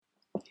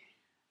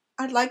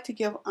I'd like to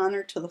give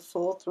honor to the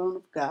full throne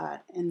of God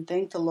and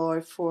thank the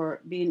Lord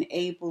for being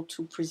able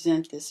to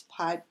present this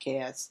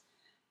podcast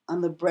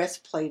on the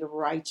breastplate of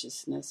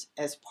righteousness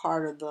as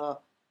part of the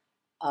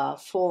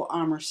full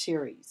armor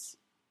series.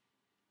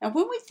 And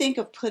when we think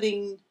of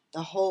putting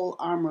the whole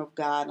armor of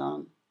God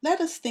on,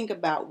 let us think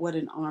about what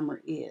an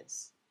armor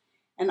is.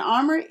 An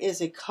armor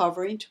is a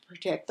covering to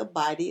protect the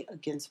body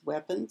against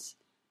weapons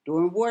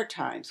during war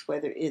times,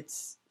 whether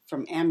it's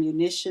from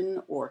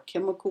ammunition or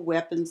chemical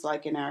weapons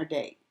like in our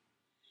day.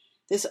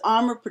 This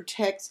armor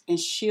protects and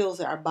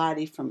shields our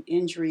body from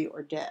injury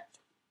or death.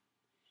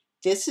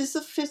 This is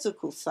the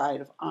physical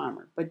side of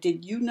armor, but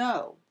did you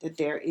know that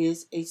there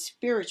is a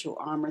spiritual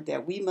armor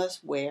that we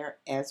must wear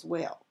as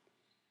well?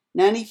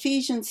 Now in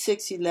Ephesians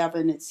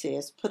 6:11 it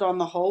says, "Put on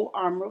the whole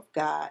armor of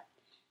God,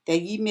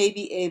 that ye may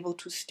be able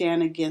to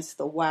stand against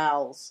the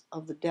wiles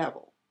of the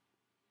devil."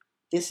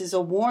 This is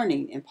a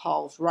warning in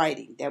Paul's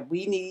writing that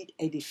we need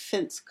a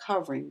defense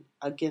covering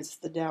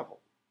against the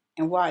devil.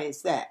 And why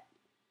is that?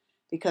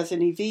 Because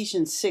in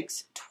Ephesians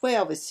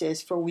 6:12 it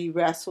says, "For we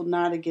wrestle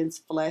not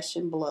against flesh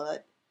and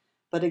blood,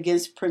 but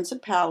against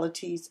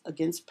principalities,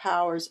 against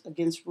powers,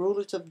 against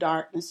rulers of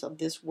darkness of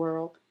this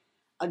world,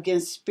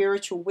 against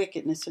spiritual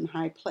wickedness in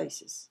high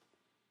places."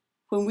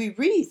 When we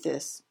read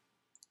this,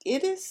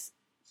 it is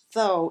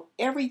though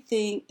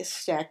everything is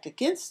stacked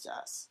against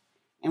us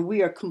and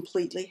we are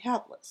completely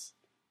helpless.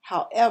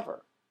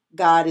 However,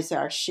 God is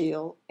our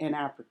shield and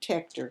our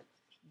protector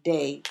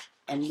day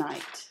and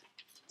night.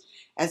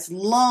 As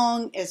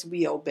long as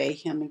we obey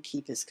him and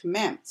keep his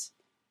commandments,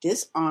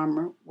 this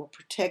armor will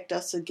protect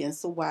us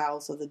against the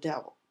wiles of the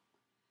devil.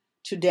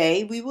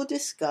 Today we will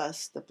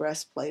discuss the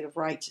breastplate of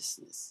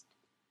righteousness.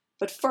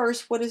 But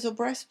first, what is a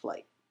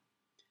breastplate?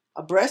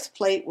 A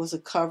breastplate was a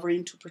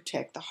covering to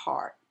protect the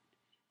heart.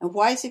 And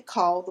why is it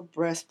called the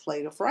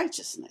breastplate of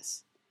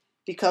righteousness?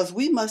 Because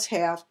we must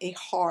have a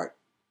heart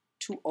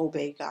to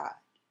obey God.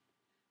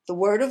 The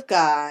word of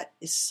God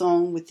is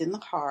sown within the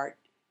heart,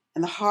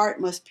 and the heart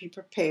must be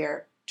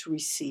prepared to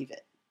receive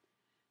it.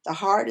 The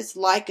heart is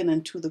likened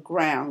unto the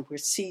ground where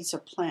seeds are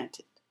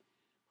planted.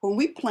 When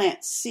we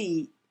plant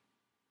seed,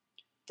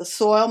 the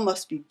soil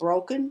must be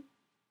broken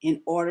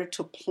in order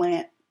to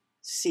plant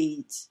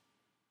seeds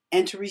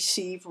and to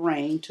receive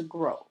rain to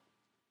grow.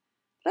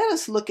 Let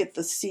us look at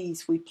the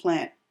seeds we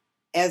plant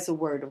as the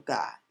word of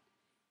God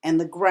and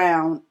the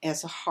ground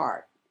as a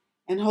heart.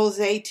 In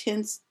Hosea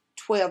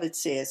 10:12 it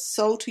says,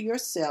 "Sow to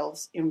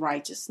yourselves in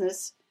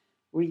righteousness,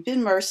 reap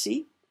in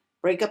mercy,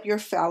 break up your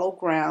fallow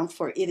ground,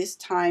 for it is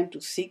time to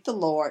seek the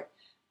Lord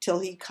till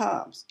he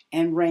comes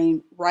and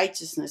rain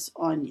righteousness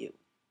on you."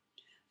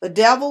 The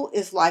devil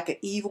is like an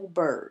evil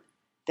bird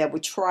that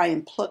would try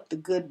and pluck the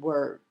good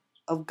word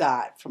of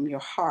God from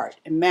your heart.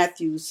 In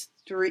Matthew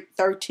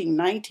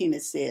 13:19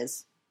 it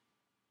says,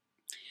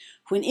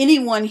 "When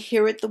anyone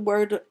heareth the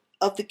word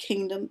of the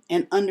kingdom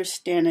and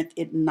understandeth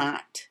it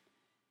not,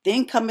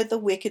 then cometh the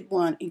wicked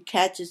one and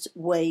catches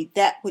away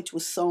that which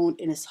was sown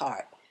in his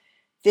heart.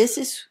 This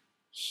is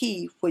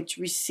he which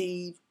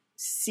received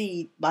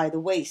seed by the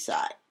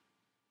wayside."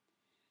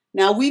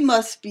 Now we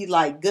must be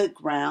like good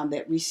ground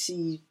that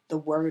receive the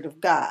word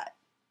of God.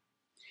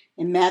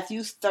 In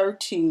Matthew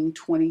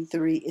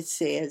 13:23 it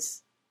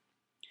says,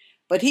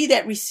 "But he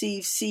that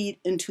receives seed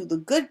into the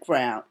good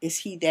ground is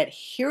he that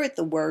heareth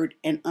the word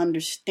and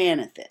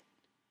understandeth it."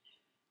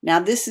 Now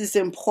this is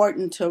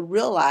important to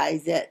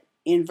realize that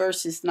in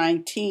verses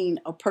 19,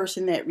 a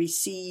person that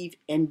receive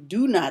and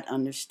do not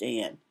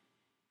understand,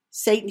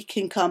 Satan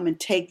can come and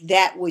take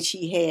that which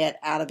he had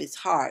out of his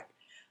heart.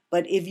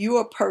 But if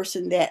you're a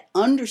person that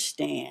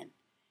understand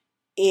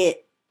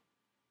it,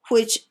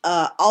 which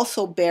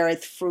also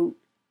beareth fruit,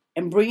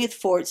 and bringeth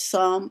forth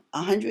some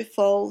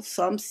 100-fold,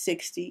 some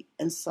 60,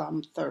 and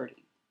some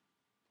 30.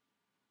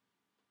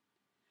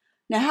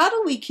 Now, how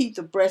do we keep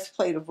the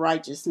breastplate of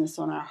righteousness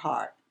on our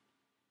heart?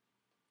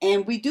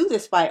 And we do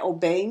this by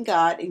obeying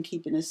God and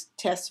keeping his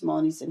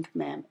testimonies and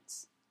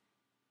commandments.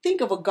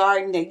 Think of a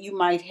garden that you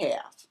might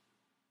have.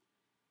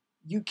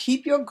 You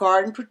keep your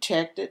garden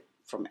protected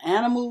from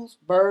animals,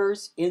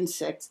 birds,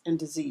 insects, and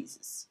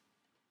diseases.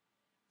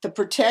 The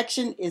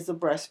protection is the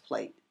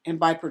breastplate. And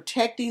by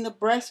protecting the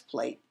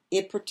breastplate,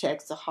 it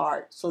protects the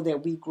heart so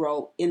that we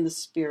grow in the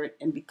spirit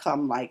and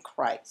become like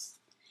Christ.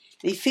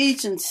 In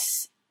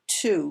Ephesians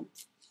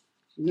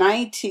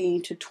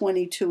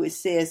 2:19-22, it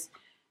says,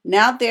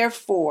 "Now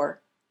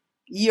therefore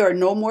ye are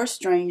no more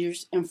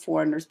strangers and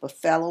foreigners, but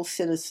fellow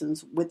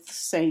citizens with the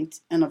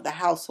saints and of the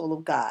household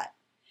of God,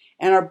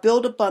 and are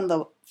built upon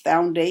the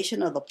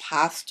foundation of the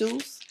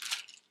apostles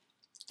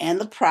and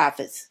the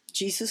prophets,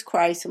 Jesus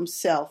Christ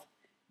himself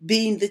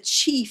being the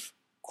chief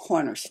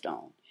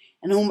cornerstone,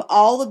 in whom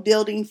all the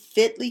building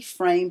fitly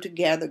framed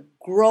together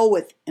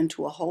groweth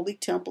into a holy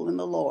temple in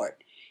the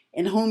Lord,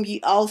 in whom ye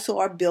also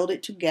are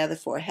builded together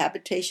for a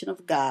habitation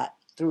of God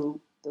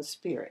through the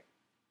Spirit."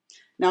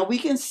 Now we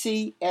can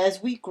see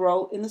as we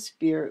grow in the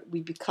Spirit, we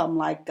become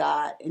like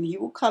God, and he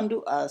will come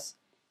to us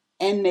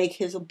and make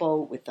his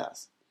abode with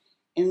us.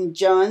 In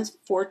John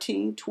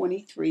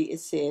 14:23 it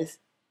says,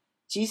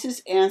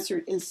 Jesus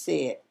answered and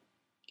said,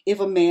 if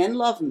a man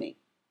love me,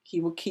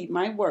 he will keep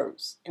my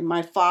words, and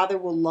my Father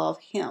will love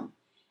him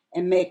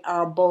and make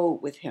our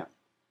abode with him.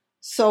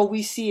 So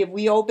we see if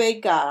we obey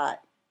God,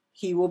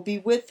 he will be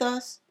with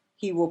us,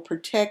 he will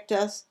protect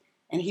us,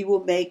 and he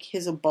will make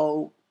his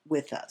abode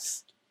with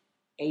us.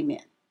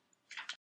 Amen.